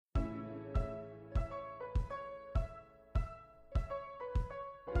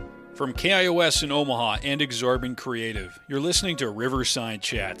From KIOS in Omaha and Exorbitant Creative, you're listening to Riverside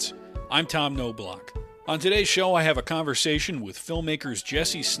Chats. I'm Tom Knobloch. On today's show, I have a conversation with filmmakers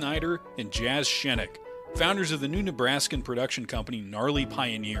Jesse Snyder and Jazz Shenik, founders of the new Nebraskan production company Gnarly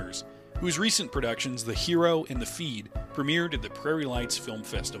Pioneers, whose recent productions, The Hero and The Feed, premiered at the Prairie Lights Film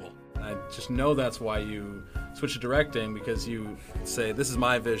Festival. I just know that's why you switch to directing, because you say, this is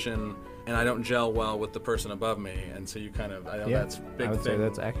my vision, and I don't gel well with the person above me, and so you kind of, I know that's a big thing. I would say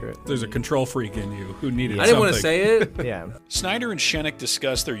that's accurate. There's a control freak in you who needed something. I didn't want to say it. Yeah. Snyder and Shenik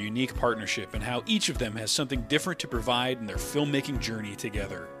discuss their unique partnership and how each of them has something different to provide in their filmmaking journey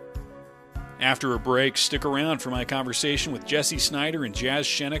together. After a break, stick around for my conversation with Jesse Snyder and Jazz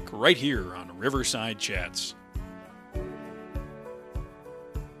Shenik right here on Riverside Chats.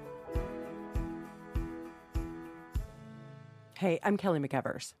 Hey, I'm Kelly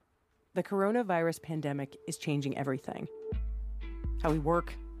McEvers. The coronavirus pandemic is changing everything. How we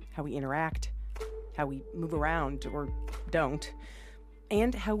work, how we interact, how we move around or don't,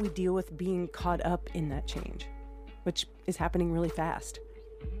 and how we deal with being caught up in that change, which is happening really fast.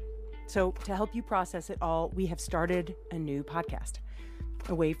 So to help you process it all, we have started a new podcast,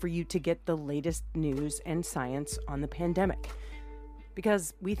 a way for you to get the latest news and science on the pandemic.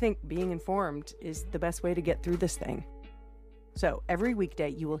 Because we think being informed is the best way to get through this thing. So every weekday,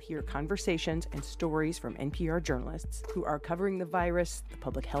 you will hear conversations and stories from NPR journalists who are covering the virus, the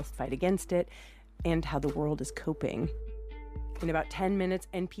public health fight against it, and how the world is coping. In about 10 minutes,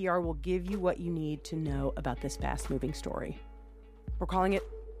 NPR will give you what you need to know about this fast-moving story. We're calling it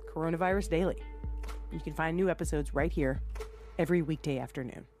Coronavirus Daily. You can find new episodes right here every weekday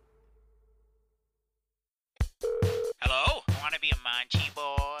afternoon. Hello? Want to be a Munchie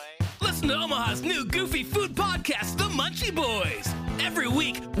Boy? Listen to Omaha's new goofy food podcast, The Munchie Boys. Every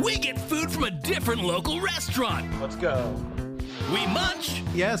week, we get food from a different local restaurant. Let's go. We munch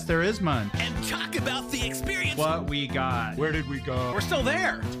Yes, there is munch. and talk about the experience What we got? Where did we go? We're still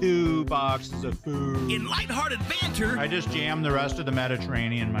there. 2 boxes of food. In lighthearted banter, I just jammed the rest of the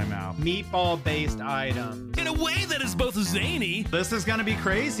Mediterranean in my mouth. Meatball-based items. in a way that is both zany This is gonna be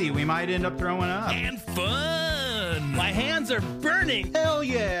crazy. We might end up throwing up. and fun. My hands are burning. Hell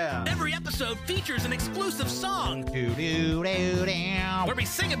yeah! Every episode features an exclusive song Doo-doo-doo-dow. where we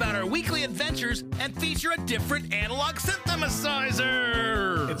sing about our weekly adventures and feature a different analog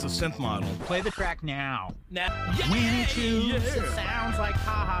synthesizer. It's a synth model. Play the track now. Now, When it shoots, yeah. it sounds like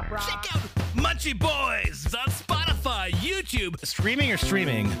ha-ha rock. Check out Munchie Boys on Spotify, YouTube, Streaming or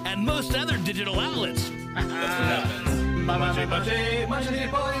streaming? and most other digital outlets.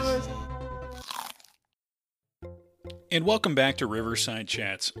 And welcome back to Riverside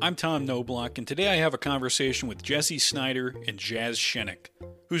Chats. I'm Tom Knobloch, and today I have a conversation with Jesse Snyder and Jazz Shenik,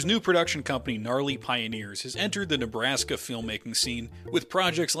 whose new production company Gnarly Pioneers has entered the Nebraska filmmaking scene with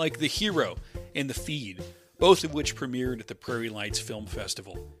projects like The Hero and The Feed, both of which premiered at the Prairie Lights Film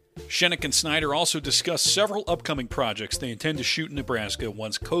Festival. Shenik and Snyder also discuss several upcoming projects they intend to shoot in Nebraska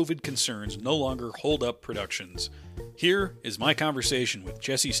once COVID concerns no longer hold up productions. Here is my conversation with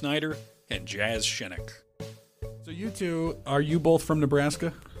Jesse Snyder and Jazz Shenik. So you two, are you both from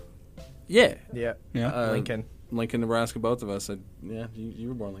Nebraska? Yeah. Yeah. Yeah. Lincoln. Lincoln, Nebraska, both of us. Yeah, you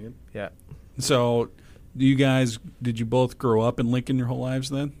were born Lincoln. Yeah. So, did you both grow up in Lincoln your whole lives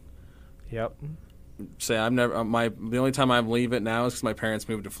then? Yep. Say, I've never, the only time I leave it now is because my parents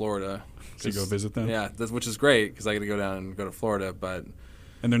moved to Florida. So you go visit them? Yeah, which is great because I get to go down and go to Florida, but...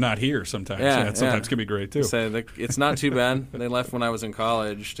 And they're not here sometimes. Yeah, It sometimes yeah. can be great too. So it's not too bad. They left when I was in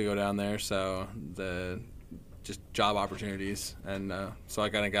college to go down there, so just job opportunities, and so I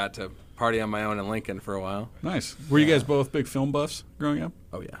kind of got to party on my own in Lincoln for a while. Nice. Were you guys both big film buffs growing up?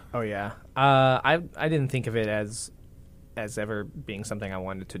 Oh yeah. Oh yeah. I didn't think of it as ever being something I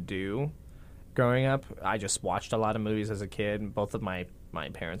wanted to do growing up. I just watched a lot of movies as a kid. Both of my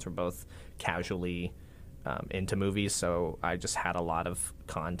parents were both casually into movies, so I just had a lot of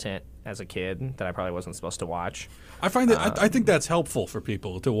content as a kid that I probably wasn't supposed to watch. I find that I think that's helpful for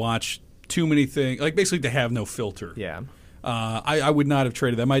people to watch too many things, like basically to have no filter. Yeah. I would not have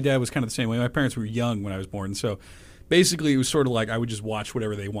traded that. My dad was kind of the same way. My parents were young when I was born, so basically it was sort of like I would just watch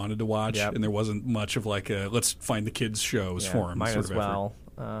whatever they wanted to watch, Yep. and there wasn't much of like a let's find the kids shows for them. Mine sort as of effort.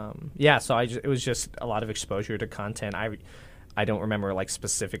 well. So it was just a lot of exposure to content. I don't remember like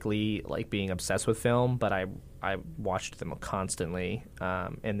specifically like being obsessed with film, but I watched them constantly.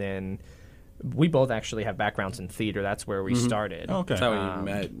 And then we both actually have backgrounds in theater. That's where we started. Okay. That's how we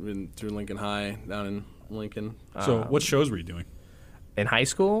met through Lincoln High down in Lincoln. So what shows were you doing? In high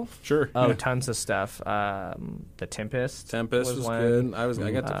school? Sure. Oh, Yeah. tons of stuff. The Tempest. Tempest was one. good.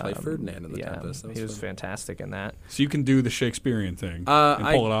 I got to play Ferdinand in the Yeah, Tempest. That he was fun. fantastic in that. So you can do the Shakespearean thing and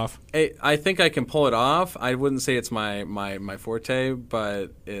pull it off? I think I can pull it off. I wouldn't say it's my forte,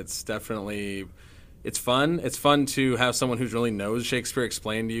 but it's definitely it's fun. It's fun to have someone who really knows Shakespeare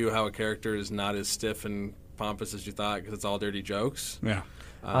explain to you how a character is not as stiff and pompous as you thought because it's all dirty jokes. Yeah.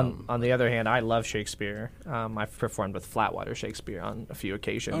 On the other hand, I love Shakespeare. I've performed with Flatwater Shakespeare on a few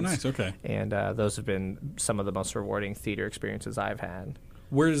occasions. Oh, nice. Okay. And those have been some of the most rewarding theater experiences I've had.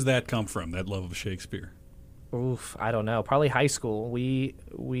 Where does that come from, that love of Shakespeare? Oof, I don't know. Probably high school. We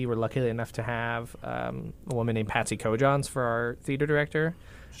were lucky enough to have a woman named Patsy Kojans for our theater director.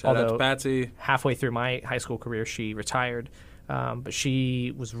 Shout out to Patsy. Halfway through my high school career, she retired. But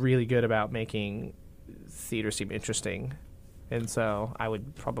she was really good about making theater seem interesting. And so I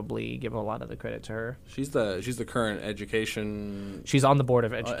would probably give a lot of the credit to her. She's the current education. She's on the board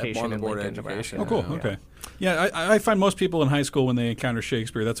of education on the in board of Lincoln, education. Nebraska. Oh, cool. Okay. Yeah, I find most people in high school, when they encounter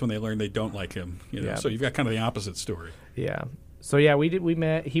Shakespeare, that's when they learn they don't like him. Yeah. So you've got kind of the opposite story. Yeah. So yeah, we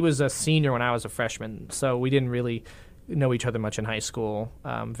met. He was a senior when I was a freshman, so we didn't really know each other much in high school.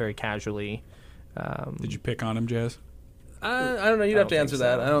 Very casually. Did you pick on him, Jazz? I don't know. You'd have to think answer so.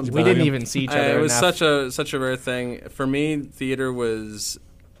 that. I don't. We didn't even see each other. It was enough. such a rare thing for me. Theater was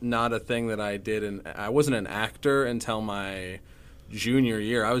not a thing that I did, and I wasn't an actor until my junior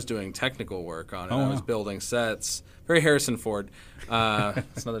year. I was doing technical work on it. Oh, I was wow. building sets. Very Harrison Ford. It's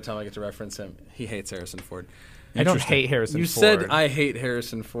another time I get to reference him. He hates Harrison Ford. I don't hate Harrison You Ford. said I hate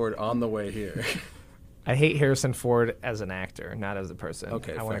Harrison Ford on the way here. I hate Harrison Ford as an actor, not as a person.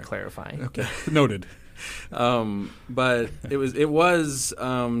 Okay, I want fair. to clarify. Okay. Noted. But it was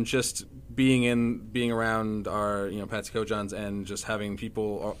just being around our Patsy Kojans and just having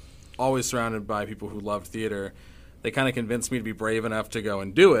people always surrounded by people who loved theater. They kind of convinced me to be brave enough to go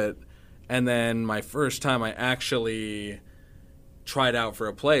and do it. And then my first time I actually tried out for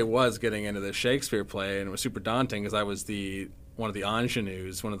a play was getting into the Shakespeare play, and it was super daunting because I was one of the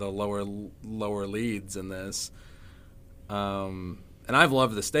ingenues, one of the lower leads in this. And I've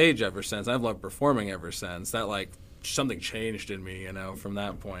loved the stage ever since. I've loved performing ever since. That something changed in me, from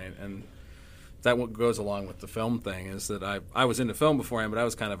that point. And that what goes along with the film thing is that I was into film beforehand, but I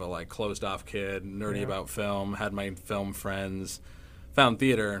was kind of a closed off kid, nerdy about film, had my film friends, found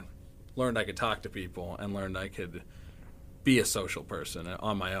theater, learned I could talk to people, and learned I could be a social person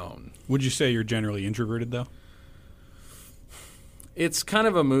on my own. Would you say you're generally introverted, though? It's kind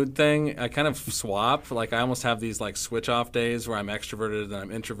of a mood thing. I kind of swap. I almost have these switch off days where I'm extroverted, then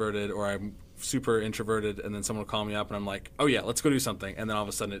I'm introverted, or I'm super introverted, and then someone will call me up and I'm like, oh yeah, let's go do something. And then all of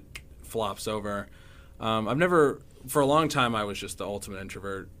a sudden it flops over. For a long time I was just the ultimate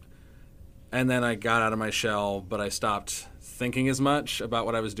introvert. And then I got out of my shell, but I stopped thinking as much about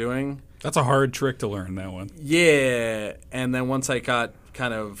what I was doing. That's a hard trick to learn, that one. Yeah. And then once I got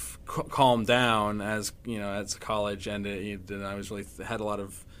kind of calmed down as college ended, and I was had a lot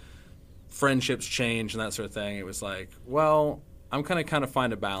of friendships change and that sort of thing. It was like, well, I'm kind of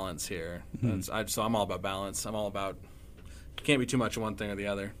find a balance here. Mm-hmm. So I'm all about balance. I'm all about can't be too much of one thing or the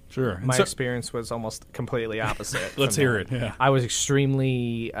other. Sure. My experience was almost completely opposite. Let's from hear that. it. Yeah. I was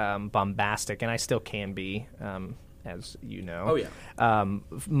extremely bombastic, and I still can be, as you know. Oh, yeah.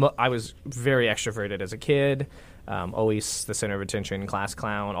 I was very extroverted as a kid, always the center of attention, class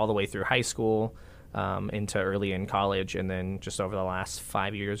clown, all the way through high school, into early in college, and then just over the last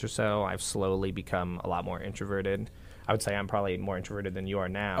 5 years or so, I've slowly become a lot more introverted. I would say I'm probably more introverted than you are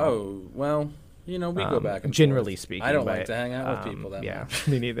now. Oh, well, we go back and generally forth. speaking. I don't but, like to hang out with people that yeah, much.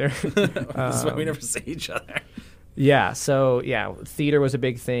 me neither. This is why we never see each other. Yeah, so theater was a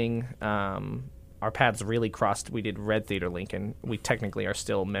big thing. Our paths really crossed. We did Red Theater Lincoln. We technically are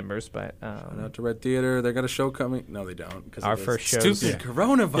still members, but Out to Red Theater. They got a show coming. No, they don't. Our first shows- stupid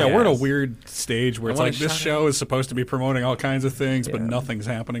coronavirus. Yeah, we're in a weird stage where it's wanna like this shout show is supposed to be promoting all kinds of things, but Yeah. nothing's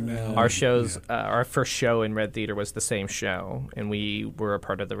happening now. our shows, our first show in Red Theater was the same show, and we were a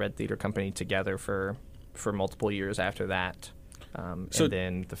part of the Red Theater Company together for multiple years after that. So- and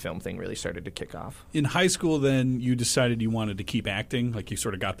then the film thing really started to kick off. In high school, then, you decided you wanted to keep acting? Like you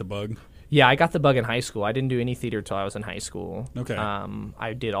sort of got the bug? Yeah, I got the bug in high school. I didn't do any theater till I was in high school. Okay.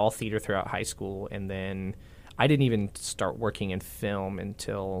 I did all theater throughout high school, and then I didn't even start working in film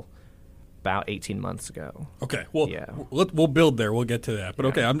until about 18 months ago. Okay. Well, Yeah. we'll build there. We'll get to that. But Yeah.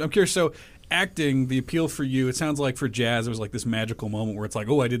 okay, I'm curious. So acting, the appeal for you, it sounds like for Jazz, it was like this magical moment where it's like,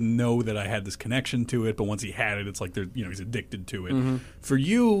 oh, I didn't know that I had this connection to it, but once he had it, it's like he's addicted to it. Mm-hmm. For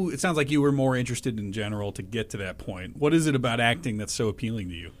you, it sounds like you were more interested in general to get to that point. What is it about acting that's so appealing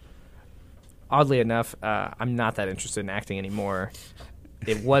to you? Oddly enough, I'm not that interested in acting anymore.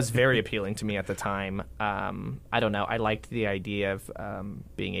 it was very appealing to me at the time. I don't know. I liked the idea of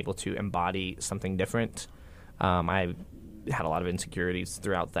being able to embody something different. I had a lot of insecurities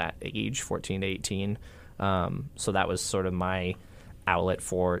throughout that age, 14 to 18. So that was sort of my outlet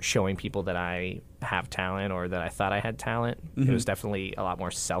for showing people that I have talent or that I thought I had talent. It was definitely a lot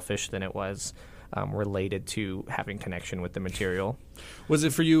more selfish than it was related to having connection with the material. Was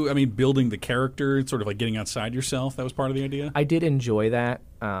it for you, I mean, building the character, sort of like getting outside yourself? That was part of the idea? I did enjoy that,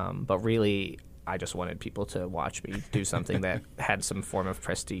 but really I just wanted people to watch me do something that had some form of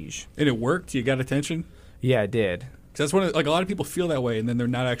prestige. And it worked? You got attention? Yeah, it did. 'Cause that's like a lot of people feel that way, and then they're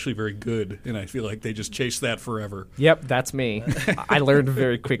not actually very good, and I feel like they just chase that forever. Yep, that's me. I learned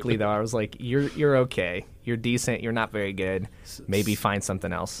very quickly, though. I was like, you're okay. You're decent. You're not very good. Maybe find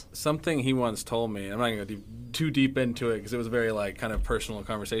something else. Something he once told me, I'm not going to go too deep into it because it was a very like kind of personal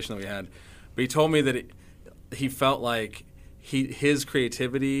conversation that we had, but he told me that he felt like his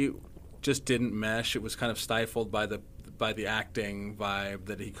creativity just didn't mesh. It was kind of stifled by the acting vibe,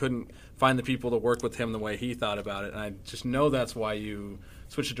 that he couldn't find the people to work with him the way he thought about it. And I just know that's why you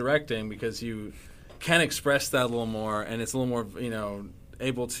switch to directing, because you can express that a little more, and it's a little more,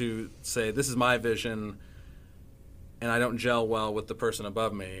 able to say, this is my vision, and I don't gel well with the person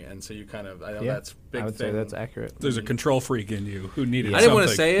above me. And so you kind of, I know that's a big I would say that's accurate. There's a control freak in you who needed I something. didn't want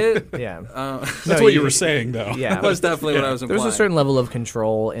to say it. Yeah. That's what you were saying, though. Yeah. That was definitely what I was implying. There's a certain level of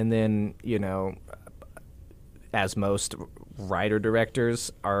control, and then, as most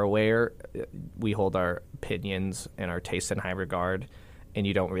writer-directors are aware, we hold our opinions and our tastes in high regard, and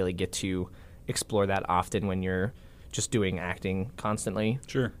you don't really get to explore that often when you're just doing acting constantly.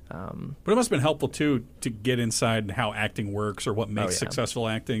 Sure. But it must have been helpful, too, to get inside how acting works or what makes successful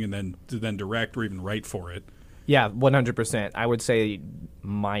acting, and then to direct or even write for it. Yeah, 100%. I would say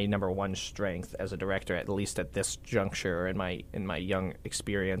my number one strength as a director, at least at this juncture in my young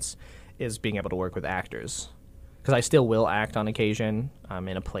experience, is being able to work with actors. Because I still will act on occasion. I'm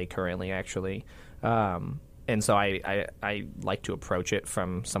in a play currently, actually. And so I like to approach it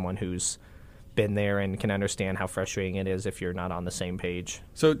from someone who's been there and can understand how frustrating it is if you're not on the same page.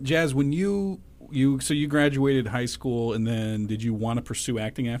 So, Jazz, when you graduated high school, and then did you want to pursue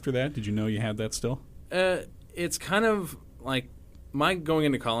acting after that? Did you know you had that still? It's kind of like my going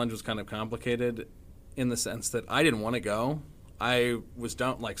into college was kind of complicated in the sense that I didn't want to go. I was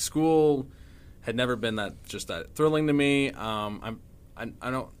school had never been that thrilling to me. I'm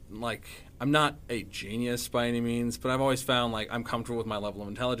not a genius by any means, but I've always found like I'm comfortable with my level of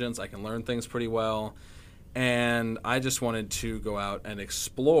intelligence. I can learn things pretty well, and I just wanted to go out and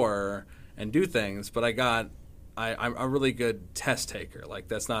explore and do things. But I'm a really good test taker. Like,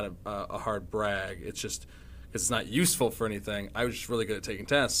 that's not a hard brag. It's just because it's not useful for anything. I was just really good at taking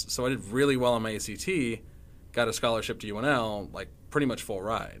tests, so I did really well on my ACT. Got a scholarship to UNL, like pretty much full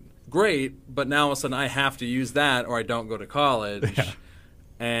ride. Great, but now all of a sudden I have to use that or I don't go to college. Yeah.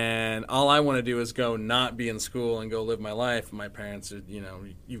 And all I want to do is go not be in school and go live my life. And my parents are,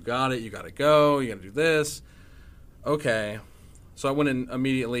 you got it, you got to go, you got to do this. Okay. So I went in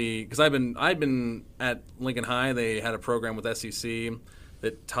immediately, because I'd been at Lincoln High. They had a program with SEC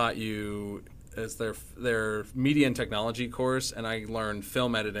that taught you as their media and technology course, and I learned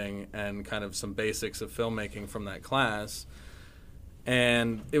film editing and kind of some basics of filmmaking from that class.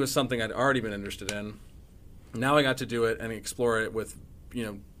 And it was something I'd already been interested in. Now I got to do it and explore it with,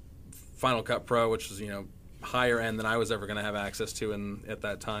 Final Cut Pro, which was, higher end than I was ever going to have access to at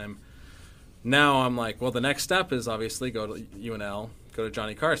that time. Now I'm like, well, the next step is obviously go to UNL, go to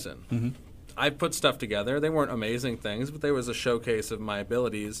Johnny Carson. Mm-hmm. I put stuff together. They weren't amazing things, but there was a showcase of my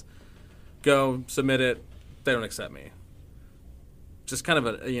abilities. Go, submit it. They don't accept me. Just kind of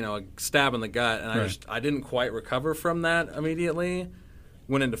a stab in the gut, and right. I didn't quite recover from that immediately.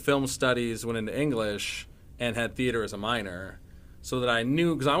 Went into film studies, went into English, and had theater as a minor, so that I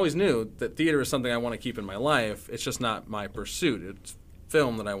knew, because I always knew that theater is something I want to keep in my life. It's just not my pursuit. It's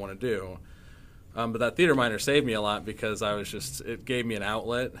film that I want to do. But that theater minor saved me a lot because it gave me an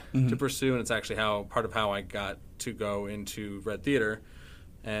outlet to pursue, and it's actually part of how I got to go into Red Theater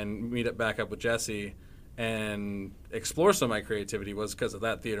and meet back up with Jesse and explore some of my creativity was because of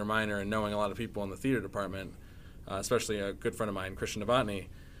that theater minor and knowing a lot of people in the theater department, especially a good friend of mine, Christian Novotny.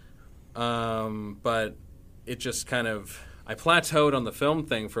 But it just kind of, I plateaued on the film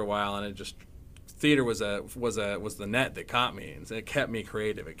thing for a while, and theater was the net that caught me, and it kept me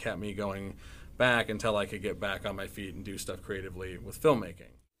creative. It kept me going back until I could get back on my feet and do stuff creatively with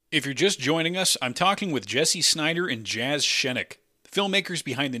filmmaking. If you're just joining us, I'm talking with Jesse Snyder and Jazz Shenik, filmmakers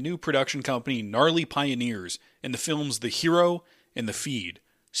behind the new production company Gnarly Pioneers, and the films The Hero and The Feed.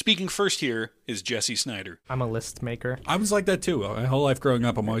 Speaking first here is Jesse Snyder. I'm a list maker. I was like that too. My whole life growing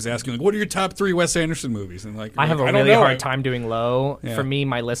up, I'm always asking, like, what are your top 3 Wes Anderson movies? And I have a don't really know. hard time doing low. Yeah. For me,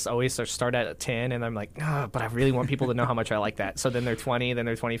 my lists always start at 10, and I'm like, but I really want people to know how much I like that. So then they're 20, then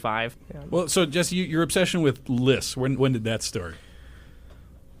they're 25. Yeah. Well, so Jesse, your obsession with lists, when did that start?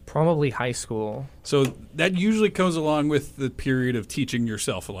 Probably high school. So that usually comes along with the period of teaching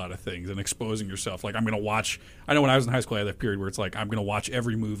yourself a lot of things and exposing yourself. Like, I'm going to watch, I know when I was in high school, I had that period where it's like, I'm going to watch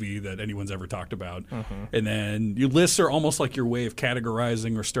every movie that anyone's ever talked about. And then your lists are almost like your way of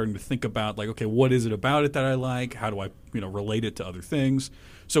categorizing or starting to think about, like, okay, what is it about it that I like? How do I, relate it to other things?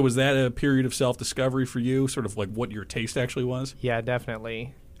 So was that a period of self-discovery for you, sort of like what your taste actually was? Yeah,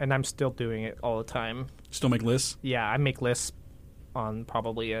 definitely. And I'm still doing it all the time. Still make lists? Yeah, I make lists on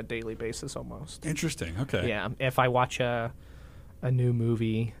probably a daily basis almost. Interesting. Okay. Yeah, if I watch a new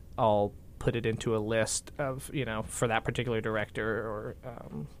movie, I'll put it into a list of, for that particular director or,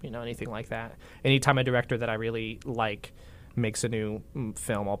 anything like that. Anytime a director that I really like makes a new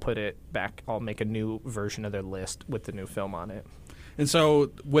film, I'll put it back. I'll make a new version of their list with the new film on it. And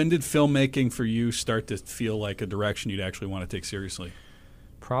so when did filmmaking for you start to feel like a direction you'd actually want to take seriously?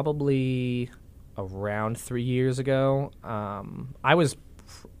 Probably around 3 years ago. I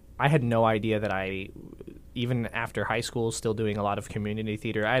had no idea that even after high school, still doing a lot of community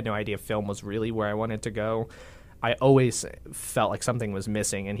theater, I had no idea film was really where I wanted to go. I always felt like something was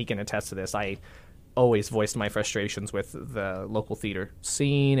missing, and he can attest to this. I always voiced my frustrations with the local theater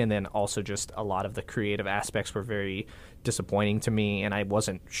scene, and then also just a lot of the creative aspects were very disappointing to me, and I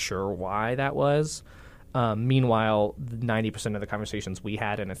wasn't sure why that was. Meanwhile, 90% of the conversations we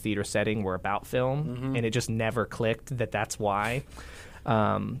had in a theater setting were about film, and it just never clicked that that's why.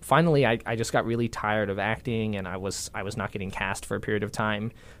 Finally, I just got really tired of acting, and I was not getting cast for a period of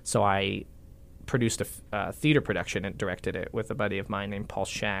time, so I produced a theater production and directed it with a buddy of mine named Paul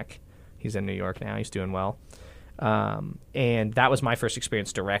Shack. He's in New York now. He's doing well. And that was my first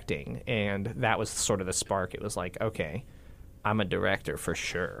experience directing, and that was sort of the spark. It was like, okay, I'm a director for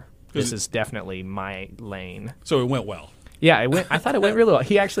sure. This is definitely my lane. So it went well. Yeah, I thought it went really well.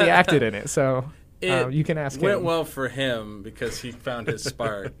 He actually acted in it, so you can ask him. It went well for him because he found his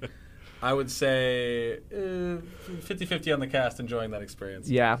spark. I would say 50-50 on the cast enjoying that experience.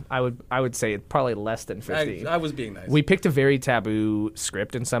 Yeah, I would say probably less than 50. I was being nice. We picked a very taboo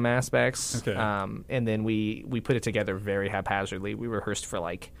script in some aspects, Okay. And then we put it together very haphazardly. We rehearsed for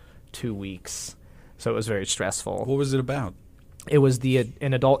like 2 weeks, so it was very stressful. What was it about? It was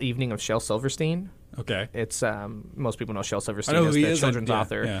an adult evening of Shel Silverstein. Okay. It's most people know Shel Silverstein I know as who he the is. children's Yeah,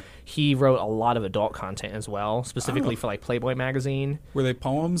 author. yeah. He wrote a lot of adult content as well, specifically for like Playboy magazine. Were they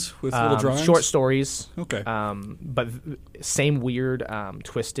poems with little drawings? Short stories. Okay. But same weird,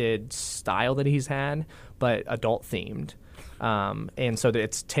 twisted style that he's had, but adult themed. And so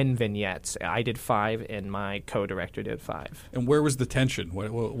it's 10 vignettes. I did 5, and my co-director did 5. And where was the tension?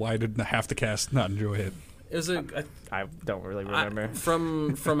 Why did half the cast not enjoy it? It was I don't really remember.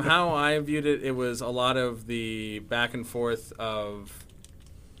 From how I viewed it, it was a lot of the back and forth of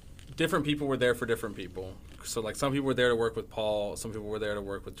different people were there for different people. So like some people were there to work with Paul, some people were there to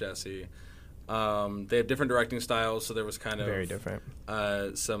work with Jesse. They have different directing styles, so there was kind of very different.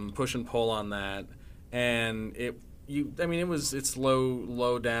 Some push and pull on that, and it's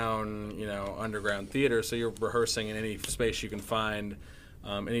low down, underground theater. So you're rehearsing in any space you can find,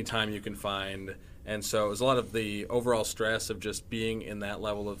 anytime you can find. And so it was a lot of the overall stress of just being in that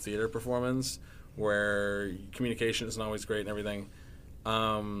level of theater performance where communication isn't always great and everything.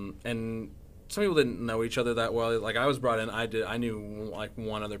 And some people didn't know each other that well. Like I was brought in, I knew like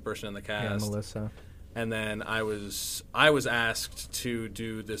one other person in the cast. Yeah, Melissa. And then I was asked to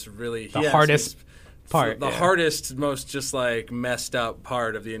do this really hardest part. The hardest, most just like messed up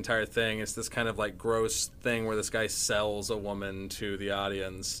part of the entire thing is this kind of like gross thing where this guy sells a woman to the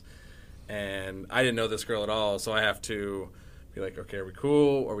audience. And I didn't know this girl at all, so I have to be like, okay, are we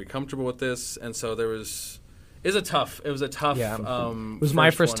cool? Are we comfortable with this? And so it was a tough. Yeah. It was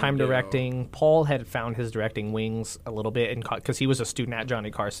my first time directing. Paul had found his directing wings a little bit because he was a student at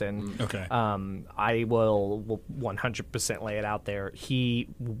Johnny Carson. Okay. I will 100% lay it out there. He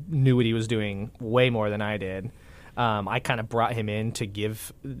knew what he was doing way more than I did. I kind of brought him in to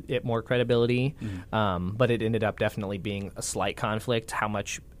give it more credibility, but it ended up definitely being a slight conflict how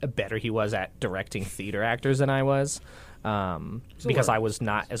much better he was at directing theater actors than I was, because I was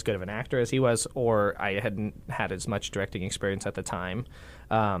not as good of an actor as he was, or I hadn't had as much directing experience at the time.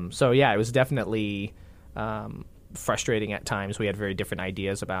 So yeah, it was definitely frustrating at times. We had very different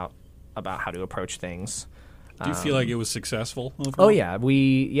ideas about how to approach things. Do you feel like it was successful overall? Oh yeah,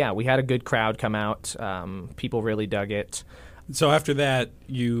 we had a good crowd come out. People really dug it. So after that,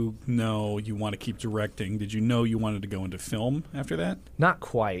 you want to keep directing. Did you know you wanted to go into film after that? Not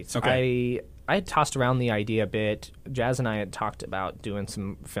quite. Okay. I had tossed around the idea a bit. Jazz and I had talked about doing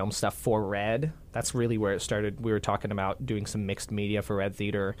some film stuff for Red. That's really where it started. We were talking about doing some mixed media for Red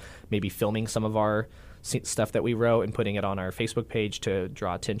Theater, maybe filming some of our stuff that we wrote and putting it on our Facebook page to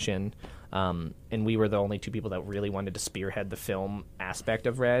draw attention. And we were the only two people that really wanted to spearhead the film aspect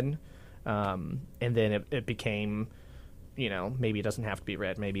of Red. And then it became, maybe it doesn't have to be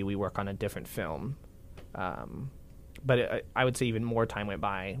Red. Maybe we work on a different film. But I would say even more time went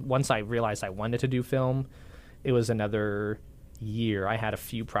by. Once I realized I wanted to do film, it was another year. I had a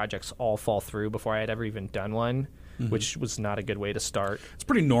few projects all fall through before I had ever even done one, which was not a good way to start. It's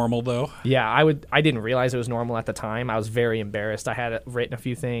pretty normal, though. Yeah, I didn't realize it was normal at the time. I was very embarrassed. I had written a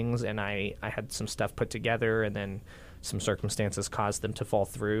few things, and I had some stuff put together, and then some circumstances caused them to fall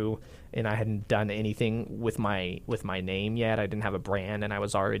through, and I hadn't done anything with my name yet. I didn't have a brand, and I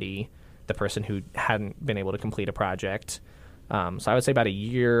was already the person who hadn't been able to complete a project. So I would say about a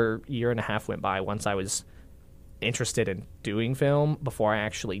year and a half went by once I was interested in doing film before I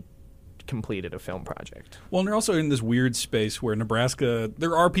actually completed a film project. Well, and they're also in this weird space where Nebraska,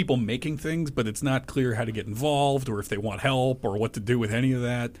 there are people making things, but it's not clear how to get involved or if they want help or what to do with any of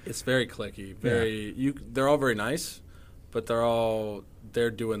that. It's very cliquey. They're all very nice, but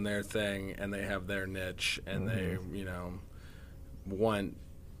they're doing their thing and they have their niche and they, want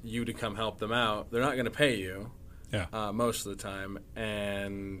you to come help them out. They're not going to pay you. Yeah. Most of the time,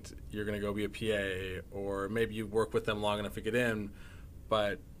 and you're going to go be a PA, or maybe you work with them long enough to get in,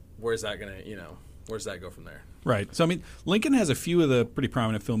 but where's that going to, where's that go from there? Right. So, I mean, Lincoln has a few of the pretty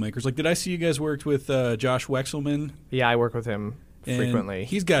prominent filmmakers. Like, did I see you guys worked with Josh Wexelman? Yeah, I work with him frequently. And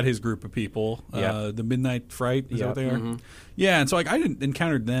he's got his group of people. Yeah. The Midnight Fright, is that what they are? Mm-hmm. Yeah, and so I didn't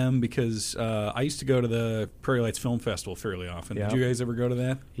encountered them because I used to go to the Prairie Lights Film Festival fairly often. Yeah. Did you guys ever go to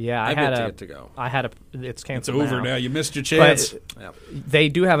that? Yeah, I get to go. It's It's canceled over now. You missed your chance. But they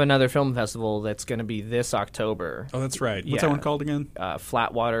do have another film festival that's going to be this October. Oh, that's right. What's Yeah. that one called again?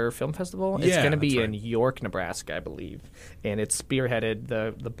 Flatwater Film Festival. It's Yeah, going to be that's in right. York, Nebraska, I believe. And it's spearheaded,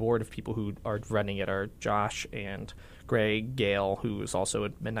 the board of people who are running it are Josh and Greg Gale, who is also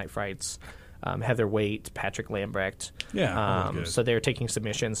at Midnight Frights, Heather Waite, Patrick Lambrecht. Yeah, good. So they're taking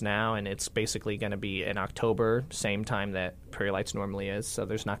submissions now, and it's basically going to be in October, same time that Prairie Lights normally is. So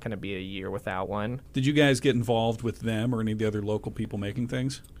there's not going to be a year without one. Did you guys get involved with them or any of the other local people making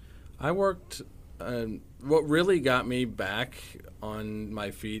things? I worked. What really got me back on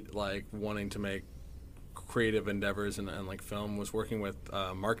my feet, like wanting to make creative endeavors and like film, was working with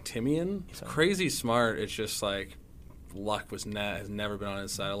Mark Timian. He's crazy smart. It's just like luck has never been on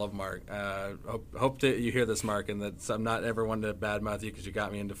his side. I love Mark. Hope that you hear this, Mark, and that I'm not ever one to badmouth you because you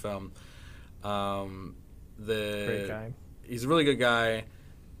got me into film. Great guy. He's a really good guy,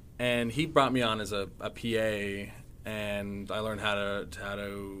 and he brought me on as a PA. And I learned how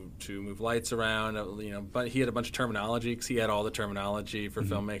to move lights around, But he had a bunch of terminology because he had all the terminology for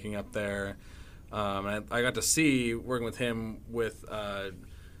filmmaking up there. And I got to see working with him with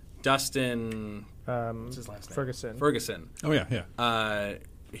Dustin. What's his last name? Ferguson. Oh, yeah.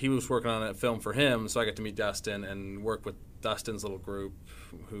 He was working on a film for him, so I got to meet Dustin and work with Dustin's little group,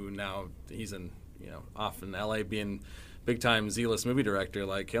 who now he's off in L.A. being big-time Z-list movie director,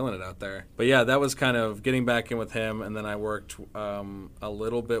 like killing it out there. But yeah, that was kind of getting back in with him, and then I worked a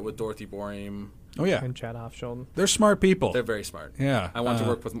little bit with Dorothy Boream. Oh, yeah. And Chad Hofschild. They're smart people. They're very smart. Yeah. I want to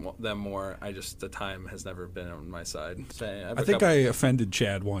work with them more. The time has never been on my side. I think I offended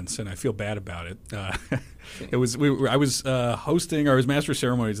Chad once, and I feel bad about it. I was hosting, or I was master of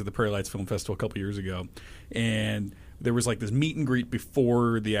ceremonies at the Prairie Lights Film Festival a couple years ago, and there was like this meet and greet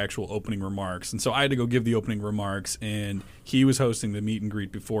before the actual opening remarks. And so I had to go give the opening remarks, and he was hosting the meet and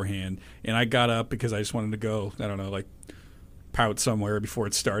greet beforehand. And I got up because I just wanted to go, pout somewhere before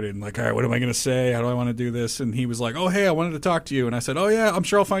it started. And all right, what am I going to say? How do I want to do this? And he was like, oh, hey, I wanted to talk to you. And I said, oh, yeah, I'm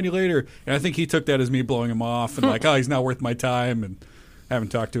sure I'll find you later. And I think he took that as me blowing him off and he's not worth my time. And I haven't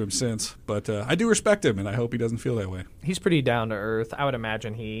talked to him since. But I do respect him, and I hope he doesn't feel that way. He's pretty down to earth. I would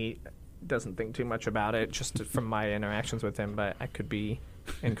imagine he doesn't think too much about it, just from my interactions with him, but I could be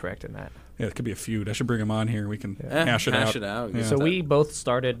incorrect in that. Yeah, it could be a feud. I should bring him on here. We can hash it out. Yeah. So we both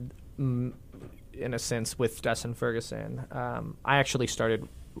started, in a sense, with Dustin Ferguson. I actually started,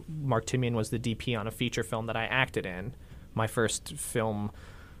 Mark Timian was the DP on a feature film that I acted in. My first film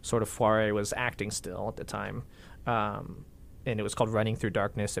sort of foray was acting still at the time. And it was called Running Through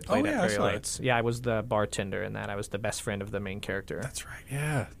Darkness. It played at Prairie Lights. Yeah, I was the bartender in that. I was the best friend of the main character. That's right,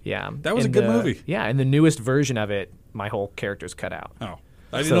 yeah. Yeah. That was a good movie. Yeah, in the newest version of it, my whole character's cut out. Oh.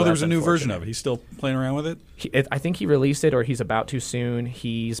 I didn't So know there was a that's new version unfortunate. of it. He's still playing around with it? I think he released it, or he's about to soon.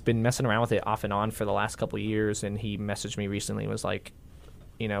 He's been messing around with it off and on for the last couple of years, and he messaged me recently and was like,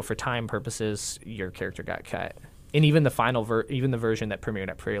 for time purposes, your character got cut. And even the even the version that premiered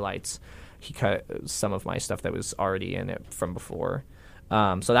at Prairie Lights, he cut some of my stuff that was already in it from before.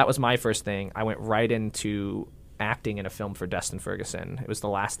 So that was my first thing. I went right into acting in a film for Dustin Ferguson. It was the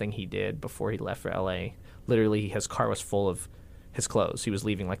last thing he did before he left for L.A. Literally, his car was full of his clothes. He was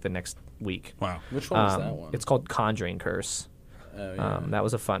leaving like the next week. Wow. Which one was that one? It's called Conjuring Curse. Oh, yeah. That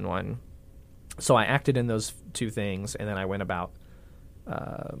was a fun one. So I acted in those two things, and then I went about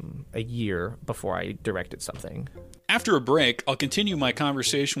a year before I directed something. After a break, I'll continue my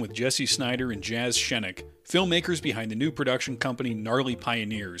conversation with Jesse Snyder and Jazz Shenik, filmmakers behind the new production company Gnarly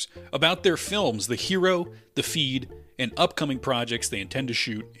Pioneers, about their films The Hero, The Feed, and upcoming projects they intend to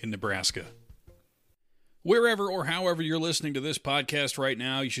shoot in Nebraska. Wherever or however you're listening to this podcast right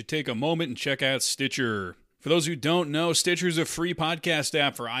now, you should take a moment and check out Stitcher. For those who don't know, Stitcher is a free podcast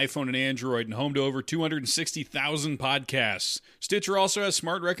app for iPhone and Android and home to over 260,000 podcasts. Stitcher also has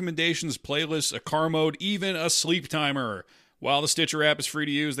smart recommendations, playlists, a car mode, even a sleep timer. While the Stitcher app is free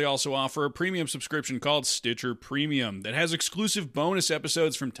to use, they also offer a premium subscription called Stitcher Premium that has exclusive bonus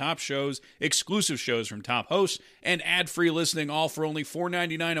episodes from top shows, exclusive shows from top hosts, and ad-free listening, all for only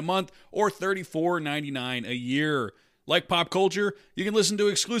 $4.99 a month or $34.99 a year. Like pop culture, you can listen to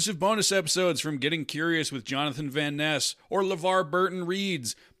exclusive bonus episodes from Getting Curious with Jonathan Van Ness or LeVar Burton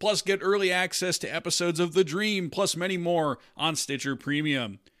Reads, plus get early access to episodes of The Dream, plus many more on Stitcher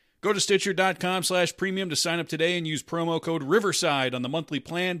Premium. Go to Stitcher.com/premium to sign up today and use promo code Riverside on the monthly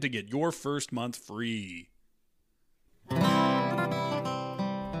plan to get your first month free.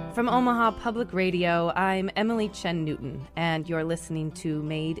 From Omaha Public Radio, I'm Emily Chen Newton, and you're listening to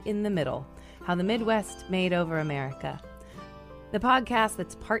Made in the Middle, How the Midwest Made Over America. The podcast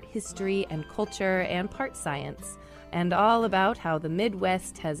that's part history and culture and part science, and all about how the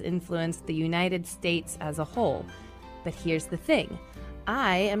Midwest has influenced the United States as a whole. But here's the thing.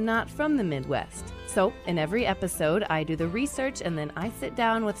 I am not from the Midwest. So in every episode, I do the research and then I sit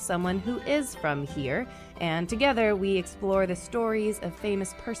down with someone who is from here, and together we explore the stories of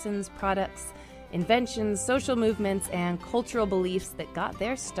famous persons, products, inventions, social movements, and cultural beliefs that got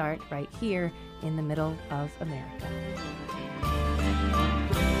their start right here in the middle of America.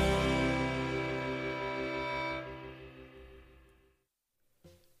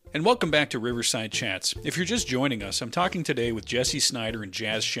 And welcome back to Riverside Chats. If you're just joining us, I'm talking today with Jesse Snyder and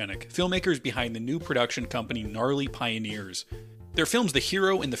Jazz Shenik, filmmakers behind the new production company Gnarly Pioneers. Their films The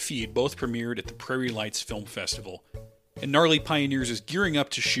Hero and The Feed both premiered at the Prairie Lights Film Festival. And Gnarly Pioneers is gearing up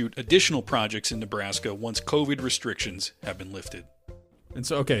to shoot additional projects in Nebraska once COVID restrictions have been lifted. And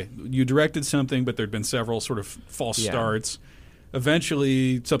so, okay, you directed something, but there'd been several sort of false Yeah. starts.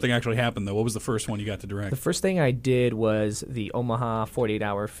 Eventually, something actually happened, though. What was the first one you got to direct? The first thing I did was the Omaha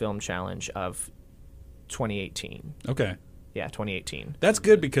 48-hour film challenge of 2018. Okay. Yeah, 2018. That's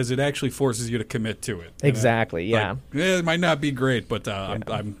good because it actually forces you to commit to it. Exactly, yeah. It might not be great, but I'm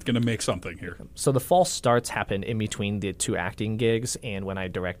going to make something here. So the false starts happened in between the two acting gigs and when I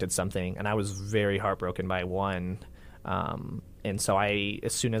directed something, and I was very heartbroken by one. And so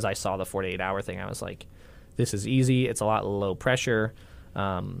as soon as I saw the 48-hour thing, I was like, this is easy. It's a lot low pressure.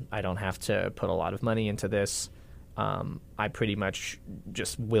 I don't have to put a lot of money into this. I pretty much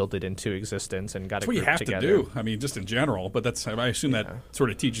just willed it into existence and got That's a what group you have together. to do. I mean, just in general, but I assume that sort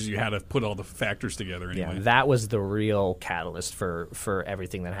of teaches you how to put all the factors together anyway. Yeah, that was the real catalyst for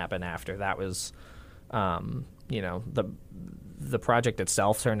everything that happened after. That was, the project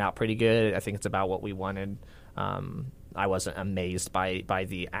itself turned out pretty good. I think it's about what we wanted. I wasn't amazed by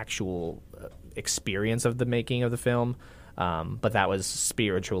the actual experience of the making of the film, but that was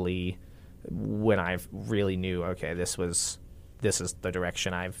spiritually when I really knew, okay, this is the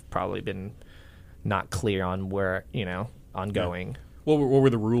direction I've probably been not clear on where, ongoing. Yeah. What were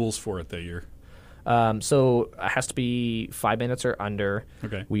the rules for it that year? So it has to be 5 minutes or under.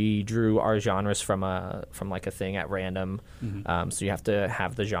 Okay. We drew our genres from like a thing at random. Mm-hmm. So you have to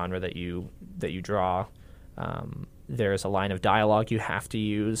have the genre that you draw. There's a line of dialogue you have to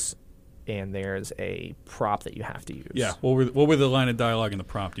use, and there's a prop that you have to use. Yeah. What were the line of dialogue and the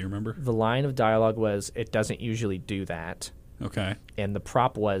prop? Do you remember? The line of dialogue was, "It doesn't usually do that." Okay. And the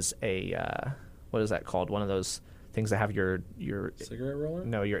prop was a what is that called? One of those things that have your Cigarette roller?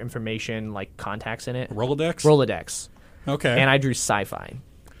 No, your information like contacts in it. Rolodex? Rolodex. Okay. And I drew sci-fi.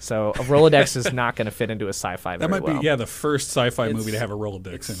 So a Rolodex is not going to fit into a sci-fi that very might well. be the first sci-fi It's- movie to have a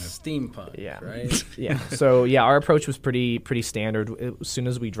Rolodex It's in it. steampunk, Yeah. right? Yeah. So our approach was pretty standard. As soon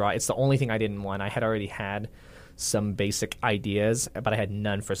as we draw, it's the only thing I didn't want. I had already had some basic ideas, but I had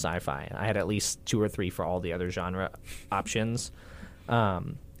none for sci-fi. I had at least 2 or 3 for all the other genre options.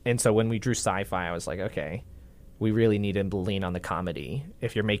 And so when we drew sci-fi, I was like, okay, we really need to lean on the comedy.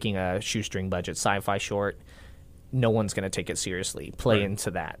 If you're making a shoestring budget sci-fi short, no one's going to take it seriously. Play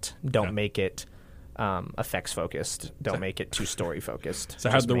into that. Don't make it effects focused. Don't make it too story focused. So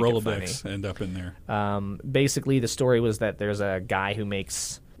how'd the Rolodex end up in there? Basically, the story was that there's a guy who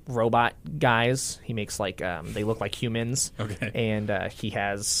makes robot guys. He makes they look like humans. Okay. And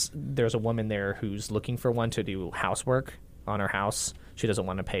there's a woman there who's looking for one to do housework on her house. She doesn't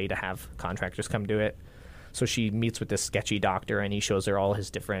want to pay to have contractors come do it. So she meets with this sketchy doctor, and he shows her all his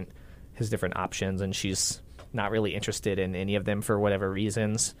different options, and she's not really interested in any of them for whatever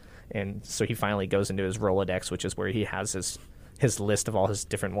reasons. And so he finally goes into his Rolodex, which is where he has his list of all his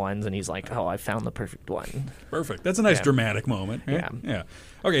different ones, and he's like, oh, I found the perfect one. Perfect. That's a nice dramatic moment. Right? Yeah.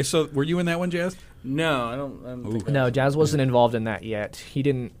 Okay, so were you in that one, Jazz? No, I don't think No, Jazz wasn't involved in that yet. He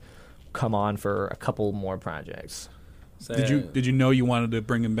didn't come on for a couple more projects. So, Did you know you wanted to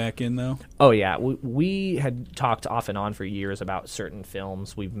bring him back in, though? Oh, yeah. We had talked off and on for years about certain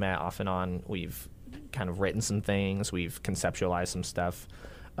films. We've met off and on. We've kind of written some things. We've conceptualized some stuff.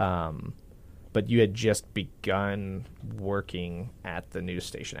 But you had just begun working at the news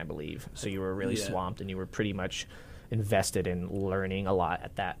station, I believe. So you were really swamped, and you were pretty much invested in learning a lot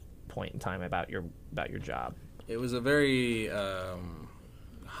at that point in time about your job. It was a very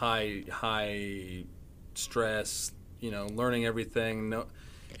high stress, learning everything. No,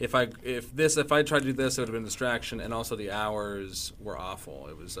 if I tried to do this, it would have been a distraction, and also the hours were awful.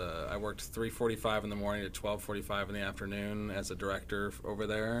 It was I worked 3:45 in the morning to 12:45 in the afternoon as a director over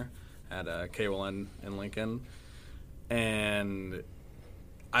there at KOLN in Lincoln, and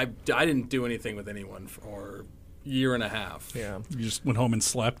I didn't do anything with anyone for a year and a half. Yeah, you just went home and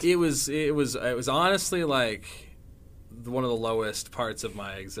slept. It was honestly like one of the lowest parts of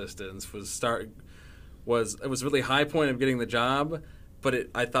my existence. It was really high point of getting the job, but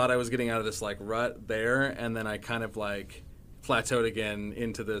I thought I was getting out of this rut there, and then I kind of plateaued again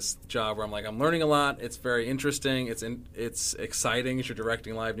into this job where I'm learning a lot. It's very interesting. It's exciting as you're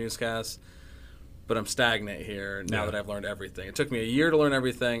directing live newscasts, but I'm stagnant here now that I've learned everything. It took me a year to learn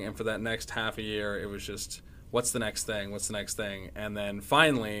everything, and for that next half a year, it was just what's the next thing? What's the next thing? And then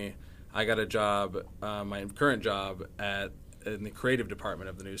finally, I got a job, my current job in the creative department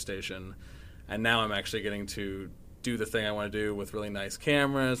of the news station. And now I'm actually getting to do the thing I want to do with really nice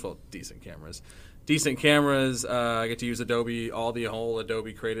cameras. Well, decent cameras. I get to use the whole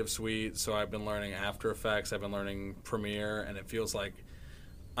Adobe Creative Suite. So I've been learning After Effects. I've been learning Premiere. And it feels like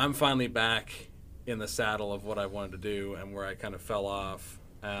I'm finally back in the saddle of what I wanted to do and where I kind of fell off.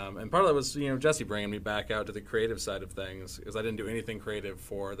 And part of that was, Jesse bringing me back out to the creative side of things because I didn't do anything creative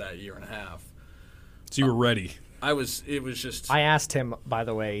for that year and a half. So you were ready. It was just... I asked him, by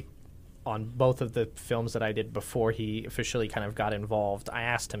the way, on both of the films that I did before he officially kind of got involved, I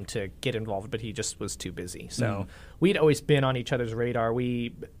asked him to get involved, but he just was too busy. So we'd always been on each other's radar.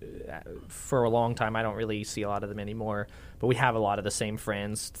 For a long time, I don't really see a lot of them anymore, but we have a lot of the same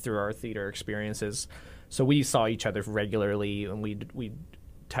friends through our theater experiences. So we saw each other regularly, and we'd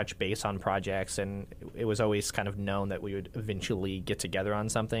touch base on projects, and it was always kind of known that we would eventually get together on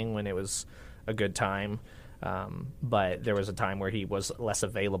something when it was a good time. But there was a time where he was less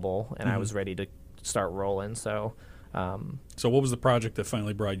available, and I was ready to start rolling. So what was the project that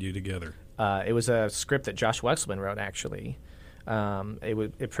finally brought you together? It was a script that Josh Wexelman wrote, actually.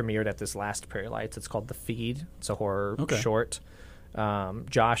 It premiered at this last Prairie Lights. It's called The Feed. It's a horror short.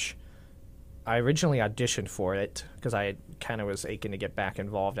 Josh, I originally auditioned for it because I kind of was aching to get back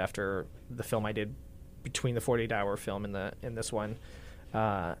involved after the film I did between the 48-hour film and this one.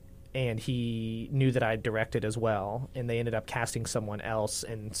 And he knew that I directed as well, and they ended up casting someone else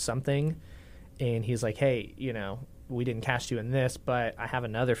in something. And he's like, hey, we didn't cast you in this, but I have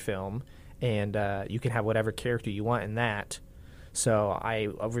another film, and you can have whatever character you want in that. So I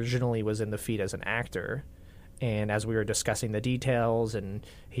originally was in The Feed as an actor, and as we were discussing the details and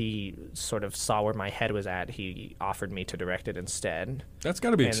he sort of saw where my head was at, he offered me to direct it instead. That's got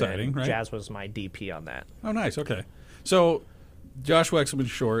to be exciting, right? Jazz was my DP on that. Oh, nice. Okay. So Josh Wexelman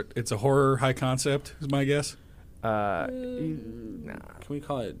short. It's a horror high concept, is my guess. Nah. Can we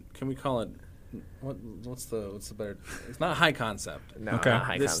call it? What's the better? It's not high concept. No, not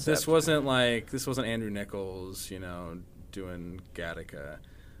high concept. This wasn't Andrew Nichols, doing Gattaca.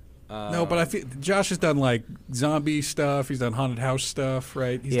 No, but I feel Josh has done zombie stuff. He's done haunted house stuff,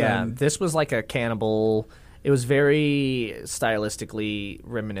 right? This was like a cannibal. It was very stylistically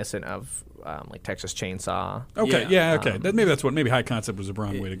reminiscent of like Texas Chainsaw. Okay, yeah, okay. Maybe that's what. Maybe High Concept was the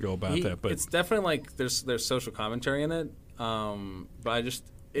wrong way to go about that. But it's definitely like there's social commentary in it. But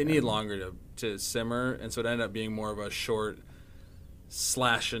it needed longer to simmer, and so it ended up being more of a short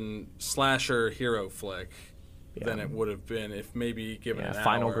slasher hero flick than it would have been if maybe given an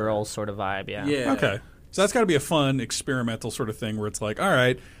Final hour. Girl sort of vibe. Yeah. Okay. So that's got to be a fun, experimental sort of thing where it's like, all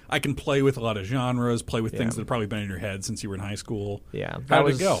right, I can play with a lot of genres, play with things that have probably been in your head since you were in high school. Yeah. How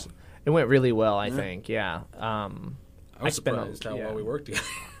did it go? It went really well, I think. Yeah. I was surprised how well we worked together.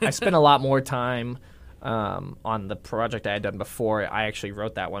 I spent a lot more time on the project I had done before. I actually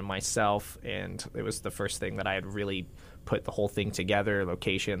wrote that one myself, and it was the first thing that I had really put the whole thing together,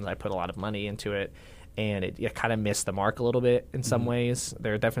 locations. I put a lot of money into it. And it kind of missed the mark a little bit in some ways.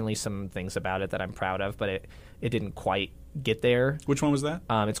 There are definitely some things about it that I'm proud of, but it didn't quite get there. Which one was that?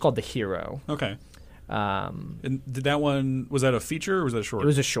 It's called The Hero. Okay. And did that one, was that a feature or was that a short? It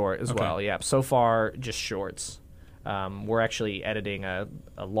was a short as well, yeah. So far, just shorts. We're actually editing a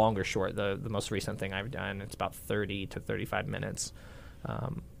longer short, the most recent thing I've done. It's about 30 to 35 minutes.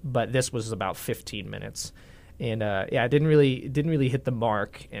 But this was about 15 minutes. And it didn't really hit the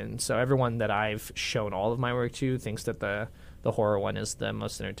mark, and so everyone that I've shown all of my work to thinks that the horror one is the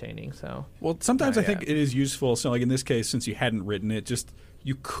most entertaining. So sometimes I think it is useful. So like in this case, since you hadn't written it, just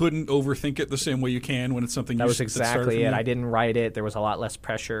you couldn't overthink it the same way you can when it's something. That was exactly it. I didn't write it. There was a lot less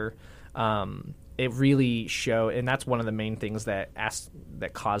pressure. It really showed, and that's one of the main things that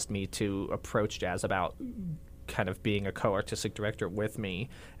caused me to approach Jazz about kind of being a co-artistic director with me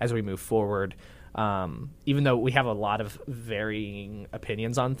as we move forward. Even though we have a lot of varying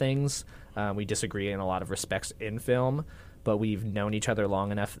opinions on things, we disagree in a lot of respects in film, but we've known each other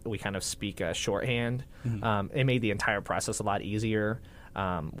long enough that we kind of speak shorthand. It made the entire process a lot easier.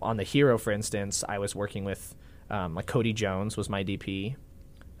 On The Hero, for instance, I was working with like Cody Jones was my DP.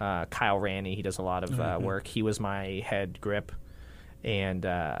 Kyle Ranney, he does a lot of work. He was my head grip, and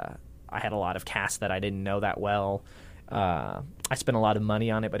I had a lot of cast that I didn't know that well. I spent a lot of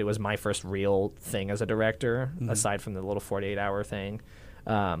money on it, but it was my first real thing as a director, aside from the little 48-hour thing.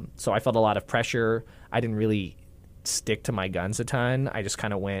 So I felt a lot of pressure. I didn't really stick to my guns a ton. I just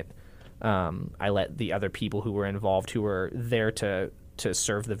kind of went. I let the other people who were involved, who were there to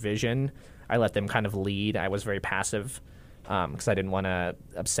serve the vision, I let them kind of lead. I was very passive because I didn't want to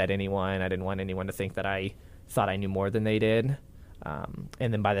upset anyone. I didn't want anyone to think that I thought I knew more than they did. And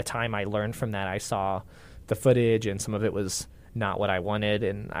then by the time I learned from that, I saw the footage, and some of it was not what I wanted,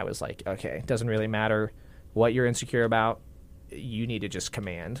 and I was like, okay, it doesn't really matter what you're insecure about. You need to just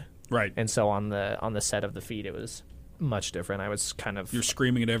command. Right. And so on the set of The Feed, it was much different. I was kind of... You're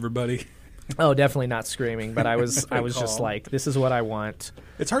screaming at everybody? Oh, definitely not screaming, but I was just like, this is what I want.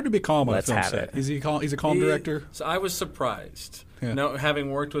 It's hard to be calm on a film have set. it. He's a calm director? So I was surprised. Yeah.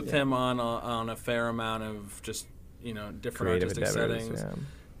 Having worked with him on a fair amount of just, different Creative artistic endeavors, settings. yeah.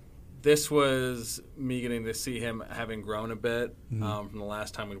 This was me getting to see him having grown a bit from the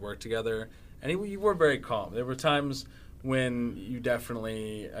last time we worked together. And you were very calm. There were times when you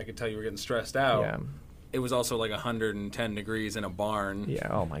definitely, I could tell you were getting stressed out. Yeah. It was also like 110 degrees in a barn. Yeah,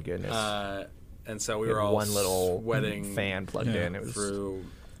 oh my goodness. And so we had were all one little sweating fan plugged in. It was through.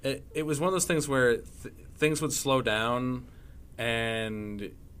 It was one of those things where things would slow down,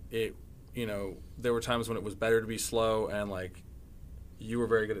 and there were times when it was better to be slow, and like you were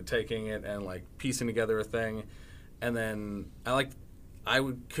very good at taking it and like piecing together a thing, and then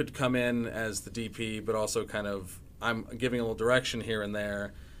could come in as the DP, but also kind of I'm giving a little direction here and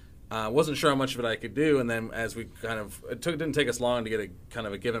there. Wasn't sure how much of it I could do, and then as we kind of didn't take us long to get a kind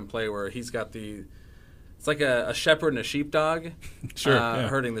of a give and play where he's got it's like a shepherd and a sheepdog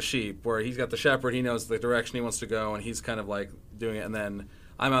herding the sheep, where he's got the shepherd, he knows the direction he wants to go, and he's kind of like doing it, and then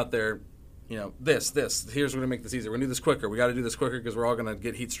I'm out there, here's we're gonna make this easier, we're gonna do this quicker, we got to do this quicker because we're all gonna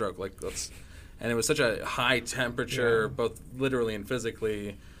get heat stroke, and it was such a high temperature, both literally and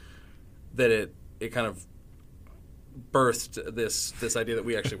physically, that it kind of birthed this idea that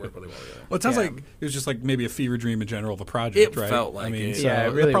we actually work really well together. Well, it sounds like it was just like maybe a fever dream in general of a project, right? It felt like it. So Yeah,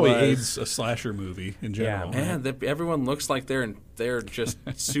 it really probably was. aids a slasher movie in general. Yeah, right? Man, everyone looks like they're just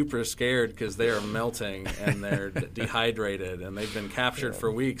super scared because they are melting and they're dehydrated and they've been captured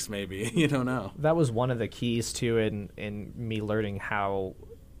for weeks. Maybe you don't know. That was one of the keys to in me learning how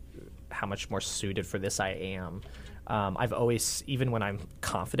much more suited for this I am. I've always, even when I'm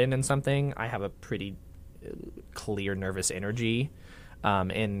confident in something, I have a pretty clear nervous energy,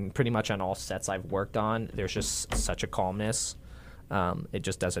 and pretty much on all sets I've worked on, there's just such a calmness. It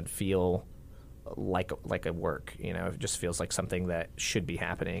just doesn't feel like a work, it just feels like something that should be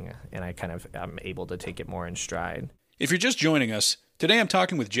happening, and I'm able to take it more in stride. If you're just joining us, Today I'm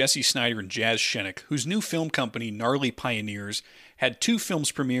talking with Jesse Snyder and Jazz Shennick, whose new film company, Gnarly Pioneers, had 2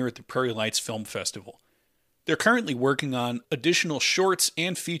 films premiere at the Prairie Lights Film Festival. They're currently working on additional shorts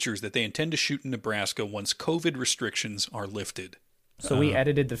and features that they intend to shoot in Nebraska once COVID restrictions are lifted. So we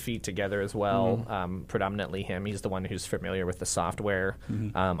edited the feed together as well, predominantly him. He's the one who's familiar with the software.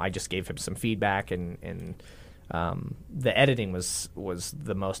 I just gave him some feedback, and the editing was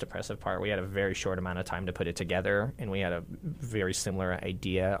the most impressive part. We had a very short amount of time to put it together, and we had a very similar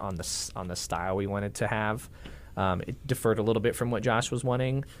idea on the style we wanted to have. It differed a little bit from what Josh was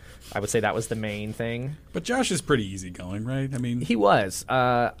wanting. I would say that was the main thing. But Josh is pretty easygoing, right? I mean, he was.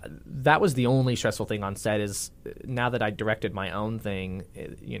 That was the only stressful thing on set. Is now that I directed my own thing,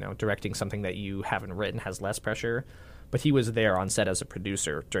 directing something that you haven't written has less pressure. But he was there on set as a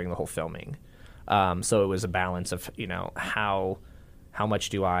producer during the whole filming. So it was a balance of, how much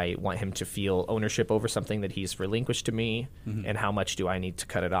do I want him to feel ownership over something that he's relinquished to me, and how much do I need to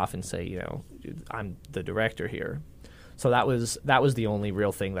cut it off and say, I'm the director here. So that was the only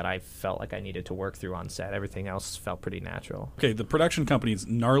real thing that I felt like I needed to work through on set. Everything else felt pretty natural. Okay, the production company is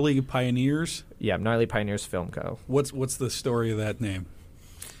Gnarly Pioneers? Yeah, Gnarly Pioneers Film Co. What's the story of that name?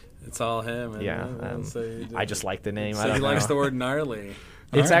 It's all him. Yeah, I just like the name. So he likes the word gnarly.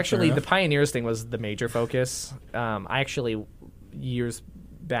 It's actually the Pioneers thing was the major focus. I actually, years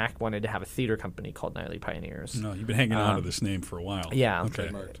back, wanted to have a theater company called Gnarly Pioneers. No, you've been hanging on to this name for a while. Yeah. Okay.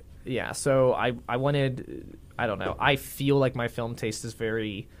 Yeah, so I wanted, I don't know, I feel like my film taste is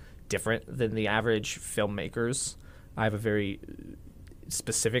very different than the average filmmakers. I have a very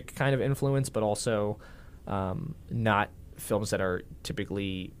specific kind of influence, but also not films that are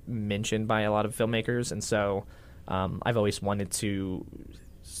typically mentioned by a lot of filmmakers. And so I've always wanted to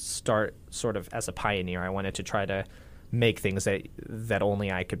start sort of as a pioneer. I wanted to try to make things that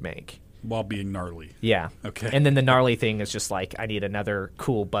only I could make. While being gnarly. Yeah. Okay. And then the gnarly thing is just like, I need another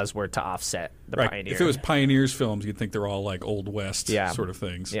cool buzzword to offset the pioneer. If it was Pioneers films, you'd think they're all like Old West sort of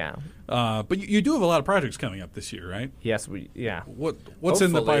things. Yeah. But you do have a lot of projects coming up this year, right? Yes, What's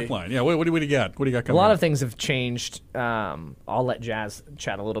in the pipeline? Yeah, what do you got? What do you got coming up? A lot up? of things have changed. I'll let Jazz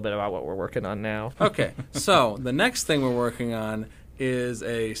chat a little bit about what we're working on now. Okay. So the next thing we're working on is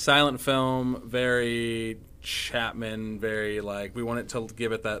a silent film, very Chapman, very we want it to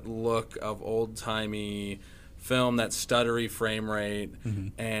give it that look of old-timey film, that stuttery frame rate,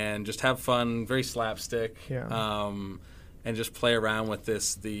 and just have fun, very slapstick, and just play around with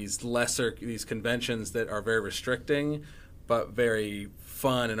these conventions that are very restricting but very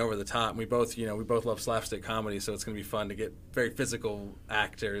fun and over the top. And we both love slapstick comedy, so it's going to be fun to get very physical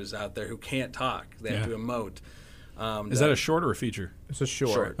actors out there who can't talk. They have to emote. Is that a short or a feature? It's a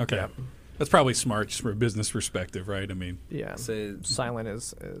short. Okay. Yeah. That's probably smart just from a business perspective, right? I mean, yeah. Silent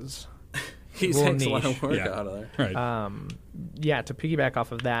is he takes a lot of work out of there. Right. To piggyback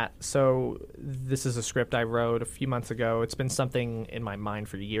off of that, so this is a script I wrote a few months ago. It's been something in my mind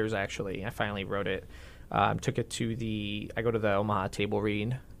for years, actually. I finally wrote it. Took it to I go to the Omaha table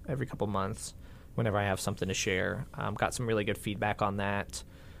read every couple months whenever I have something to share. Got some really good feedback on that.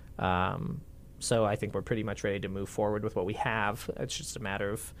 So I think we're pretty much ready to move forward with what we have. It's just a matter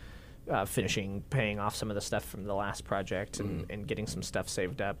of paying off some of the stuff from the last project and getting some stuff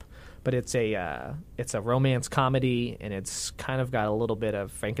saved up. But it's a romance comedy, and it's kind of got a little bit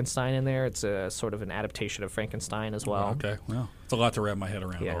of Frankenstein in there. It's a sort of an adaptation of Frankenstein as well. Okay, well, it's a lot to wrap my head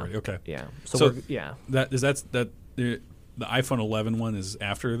around already. Okay, yeah. The iPhone 11 one is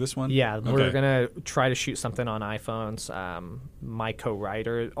after this one? Yeah, we're going to try to shoot something on iPhones. My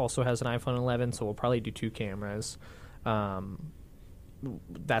co-writer also has an iPhone 11, so we'll probably do 2 cameras.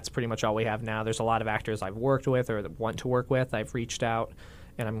 That's pretty much all we have now. There's a lot of actors I've worked with or that want to work with. I've reached out,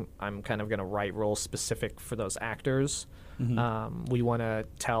 and I'm kind of going to write roles specific for those actors. We want to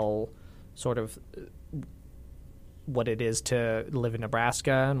tell sort of what it is to live in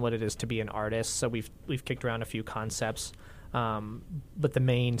Nebraska and what it is to be an artist. So we've kicked around a few concepts, but the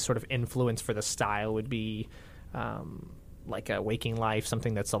main sort of influence for the style would be like a Waking Life,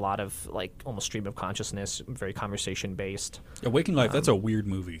 something that's a lot of almost stream of consciousness, very conversation based. Yeah, Waking Life, that's a weird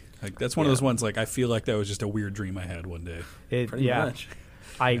movie. That's one of those ones I feel like that was just a weird dream I had one day. Pretty much.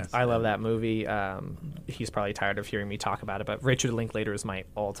 I love that movie. He's probably tired of hearing me talk about it, but Richard Linklater is my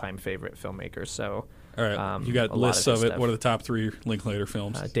all-time favorite filmmaker. So, all right, you got lists of it. Stuff. What are the top 3 Linklater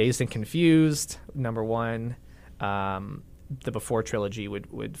films? Dazed and Confused, number 1. The Before trilogy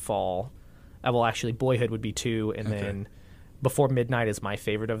would fall. Well, actually, Boyhood would be 2, and then Before Midnight is my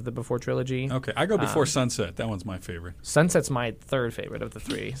favorite of the Before trilogy. Okay, I go Before Sunset. That one's my favorite. Sunset's my 3rd favorite of the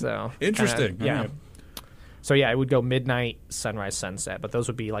 3. So interesting. Yeah. Right. So yeah, it would go Midnight, Sunrise, Sunset, but those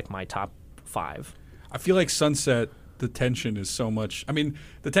would be my top 5. I feel like Sunset, the tension is so much. I mean,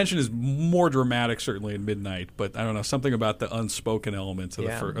 the tension is more dramatic certainly in Midnight, but I don't know, something about the unspoken elements of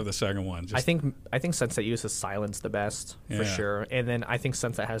of the second one. I think Sunset uses silence the best for sure, and then I think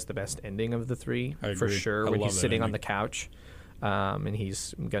Sunset has the best ending of the three for sure. When he's sitting on the couch, and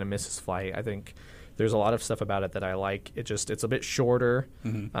he's gonna miss his flight. I think there's a lot of stuff about it that I like. It's a bit shorter.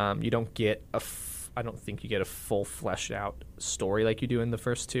 You don't get I don't think you get a full fleshed out story like you do in the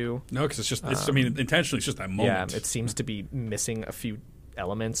first two. No, because it's just, I mean, intentionally it's just that moment. Yeah, it seems to be missing a few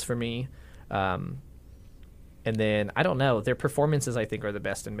elements for me. And then, I don't know, their performances, I think, are the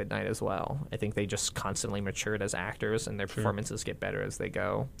best in Midnight as well. I think they just constantly matured as actors, and their performances get better as they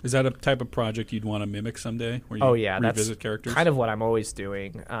go. Is that a type of project you'd want to mimic someday, where you revisit characters? Kind of what I'm always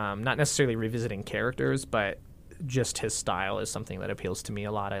doing. Not necessarily revisiting characters, but just his style is something that appeals to me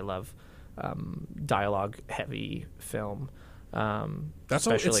a lot. I love dialogue-heavy film. It's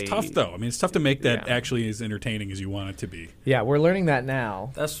tough, though. I mean, it's tough to make that actually as entertaining as you want it to be. Yeah, we're learning that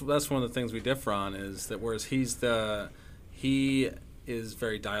now. That's one of the things we differ on, is that whereas he is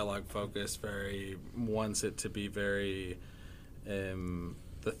very dialogue focused, very wants it to be very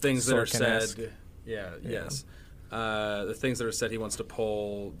the things that are said. Yes. The things that are said, he wants to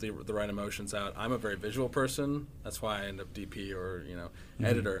pull the right emotions out. I'm a very visual person. That's why I end up DP or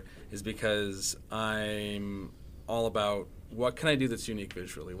editor, is because I'm all about what can I do that's unique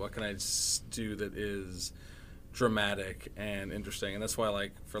visually? What can I do that is dramatic and interesting? And that's why,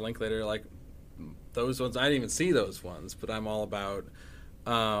 like, for Linklater, like, those ones, I didn't even see those ones, but I'm all about,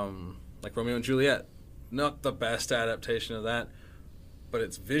 like, Romeo and Juliet. Not the best adaptation of that, but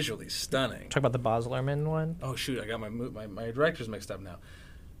it's visually stunning. Talk about the Baz Luhrmann one? Oh, shoot, I got my directors mixed up now.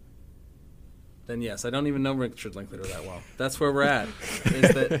 Then yes, I don't even know Richard Linklater that well. That's where we're at.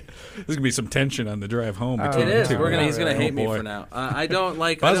 There's gonna be some tension on the drive home. It is. He's gonna hate me for now. I don't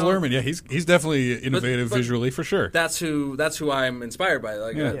like Baz Luhrmann. Yeah, he's definitely innovative visually for sure. That's who I'm inspired by.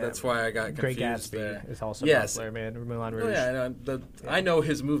 Like that's why I got confused. Great Gatsby there. is also Baz Luhrmann. Moulin Rouge. I know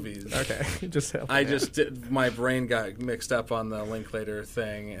his movies. Okay, my brain got mixed up on the Linklater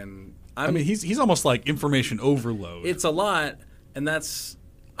thing, and I mean he's almost like information overload. It's a lot, and that's.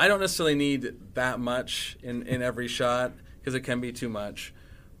 I don't necessarily need that much in every shot because it can be too much,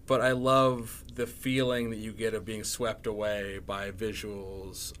 but I love the feeling that you get of being swept away by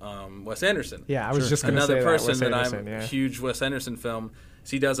visuals. Wes Anderson. Yeah, I was just going to say another person that I'm a huge Wes Anderson film.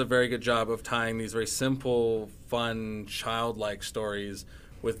 He does a very good job of tying these very simple, fun, childlike stories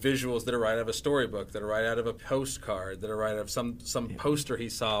with visuals that are right out of a storybook, that are right out of a postcard, that are right out of some poster he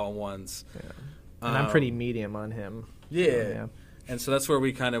saw once. Yeah. And I'm pretty medium on him. Yeah. And so that's where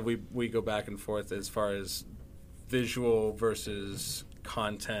we kind of we go back and forth as far as visual versus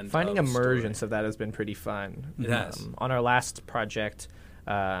content. Finding emergence of that has been pretty fun. It has. On our last project,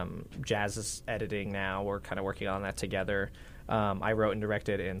 Jazz is editing now. We're kind of working on that together. I wrote and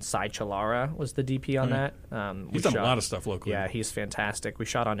directed, and Sai Chalara was the DP on that. He's done a lot of stuff locally. Yeah, he's fantastic. We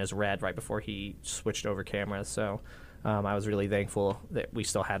shot on his Red right before he switched over cameras, so I was really thankful that we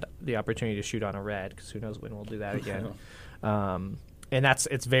still had the opportunity to shoot on a Red, because who knows when we'll do that again. And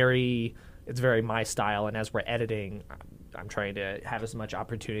it's very my style, and as we're editing, I'm trying to have as much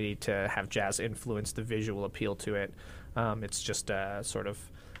opportunity to have Jazz influence the visual appeal to it. It's just a sort of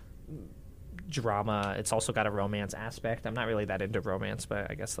drama. It's also got a romance aspect. I'm not really that into romance,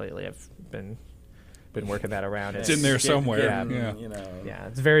 but I guess lately I've been working that around. It's in there somewhere. Yeah,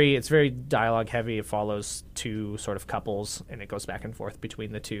 it's very dialogue heavy. It follows two sort of couples, and it goes back and forth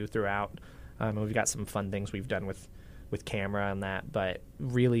between the two throughout. And we've got some fun things we've done with camera and that, but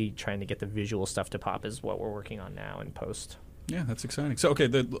really trying to get the visual stuff to pop is what we're working on now in post. Yeah, that's exciting. So, okay,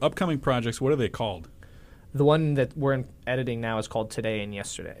 the upcoming projects, what are they called? The one that we're editing now is called Today and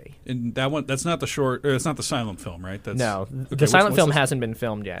Yesterday. And that one, that's not the short, it's not the silent film, right? No, the silent film hasn't been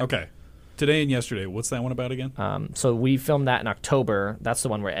filmed yet. Okay. Today and Yesterday, what's that one about again? So we filmed that in October. That's the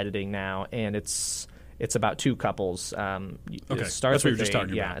one we're editing now, and it's about two couples. Okay, that's what you were just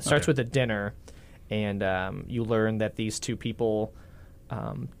talking about. Yeah, it starts with a dinner. And you learn that these two people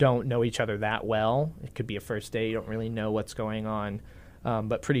don't know each other that well. It could be a first date. You don't really know what's going on.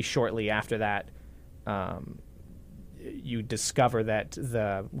 But pretty shortly after that, you discover that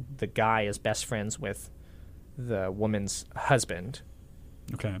the guy is best friends with the woman's husband.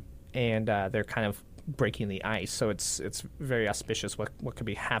 Okay. And they're kind of breaking the ice. So it's very auspicious what could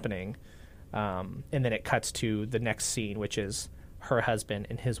be happening. And then it cuts to the next scene, which is her husband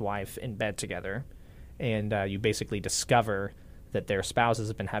and his wife in bed together. And you basically discover that their spouses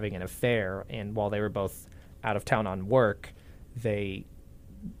have been having an affair, and while they were both out of town on work, they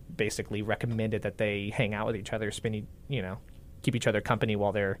basically recommended that they hang out with each other, keep each other company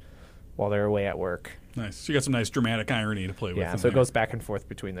while they're while they're away at work. Nice. So you got some nice dramatic irony to play with. Yeah, in so it there. goes back and forth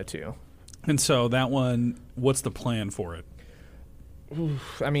between the two. And so that one, what's the plan for it?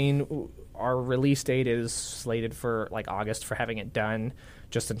 I mean, our release date is slated for like August for having it done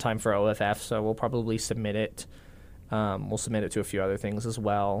just in time for OFF, so we'll probably submit it. We'll submit it to a few other things as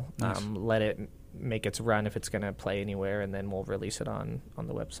well. Nice. Let it make its run if it's going to play anywhere, and then we'll release it on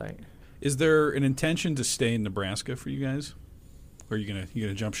the website. Is there an intention to stay in Nebraska for you guys? Or are you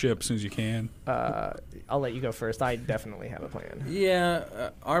gonna jump ship as soon as you can? I'll let you go first. I definitely have a plan. Yeah,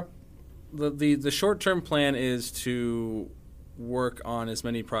 the short-term plan is to work on as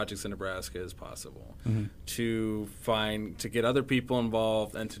many projects in Nebraska as possible, to get other people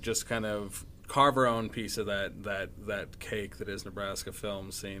involved, and to just kind of carve our own piece of that cake that is Nebraska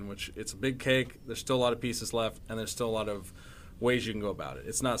film scene. Which it's a big cake. There's still a lot of pieces left, and there's still a lot of ways you can go about it.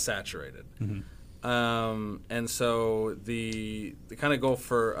 It's not saturated. And so the kind of goal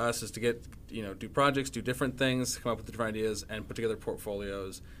for us is to get, do projects, do different things, come up with different ideas, and put together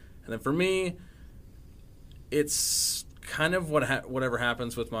portfolios. And then for me, it's kind of whatever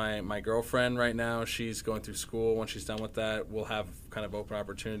happens with my girlfriend right now. She's going through school. When she's done with that, we'll have kind of open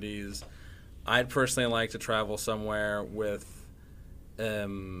opportunities. I'd personally like to travel somewhere with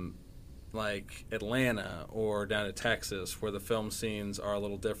like Atlanta or down to Texas, where the film scenes are a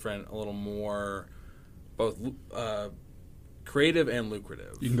little different, a little more both creative and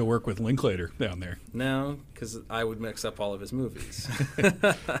lucrative. You can go work with Linklater down there. No, because I would mix up all of his movies.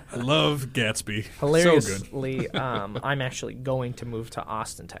 I love Gatsby. Hilariously, So good. I'm actually going to move to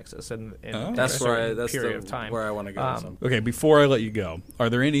Austin, Texas, in That's a where certain period of time. where I want to go. Okay, before I let you go, are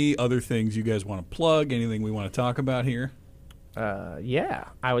there any other things you guys want to plug? Anything we want to talk about here? Yeah,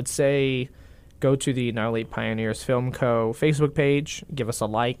 I would say go to the Gnarly Pioneers Film Co. Facebook page, give us a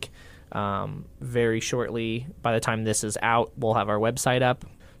like. Very shortly, by the time this is out, we'll have our website up.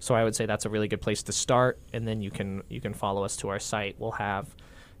 So I would say that's a really good place to start, and then you can follow us to our site. We'll have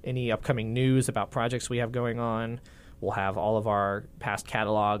any upcoming news about projects we have going on. We'll have all of our past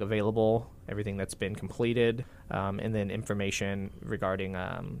catalog available, everything that's been completed, and then information regarding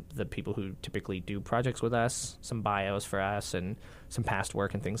the people who typically do projects with us, some bios for us, and some past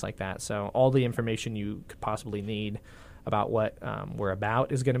work and things like that. So all the information you could possibly need about what we're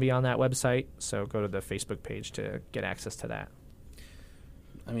about is going to be on that website. So go to the Facebook page to get access to that.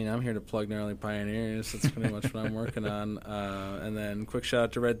 I mean, I'm here to plug Gnarly Pioneers. That's pretty much what I'm working on. And then quick shout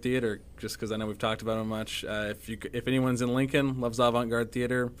out to Red Theater, just because I know we've talked about them much. If anyone's in Lincoln, loves avant-garde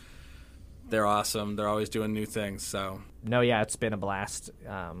theater, they're awesome. They're always doing new things. So No, yeah, it's been a blast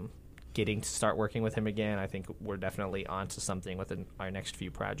getting to start working with him again. I think we're definitely onto something with our next few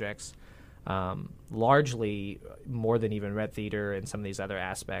projects. Largely, more than even Red Theater and some of these other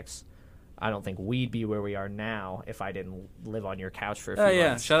aspects, I don't think we'd be where we are now if I didn't live on your couch for a few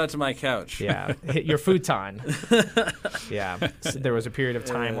months. Shout out to my couch. Yeah, your futon. Yeah, so there was a period of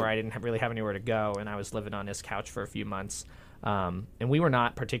time where I didn't really have anywhere to go, and I was living on his couch for a few months. And we were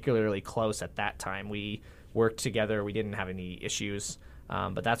not particularly close at that time. We worked together. We didn't have any issues.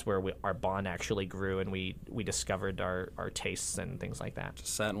 But that's where our bond actually grew, and we discovered our tastes and things like that.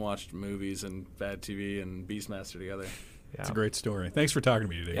 Just sat and watched movies and bad TV and Beastmaster together. It's a great story. Thanks for talking to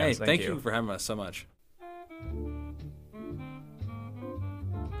me today. Hey, guys. thank you for having us so much.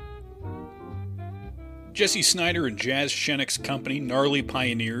 Jesse Snyder and Jazz Shennick's company, Gnarly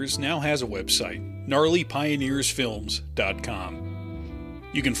Pioneers, now has a website,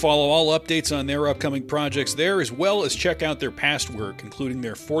 gnarlypioneersfilms.com. You can follow all updates on their upcoming projects there, as well as check out their past work, including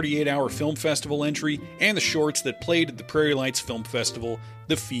their 48-hour film festival entry and the shorts that played at the Prairie Lights Film Festival,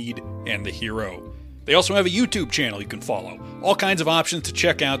 The Feed, and The Hero. They also have a YouTube channel you can follow. All kinds of options to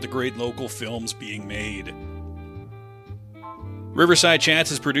check out the great local films being made. Riverside Chats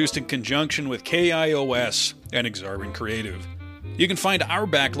is produced in conjunction with KIOS and Exarban Creative. You can find our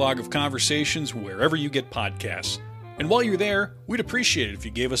backlog of conversations wherever you get podcasts. And while you're there, we'd appreciate it if you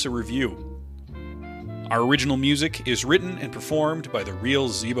gave us a review. Our original music is written and performed by the Real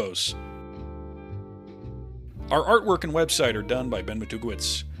Zebos. Our artwork and website are done by Ben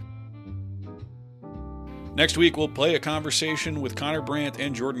Matugowitz. Next week, we'll play a conversation with Connor Brandt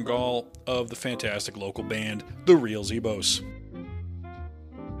and Jordan Gall of the fantastic local band, the Real Zebos.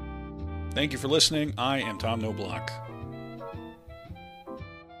 Thank you for listening. I am Tom Knobloch.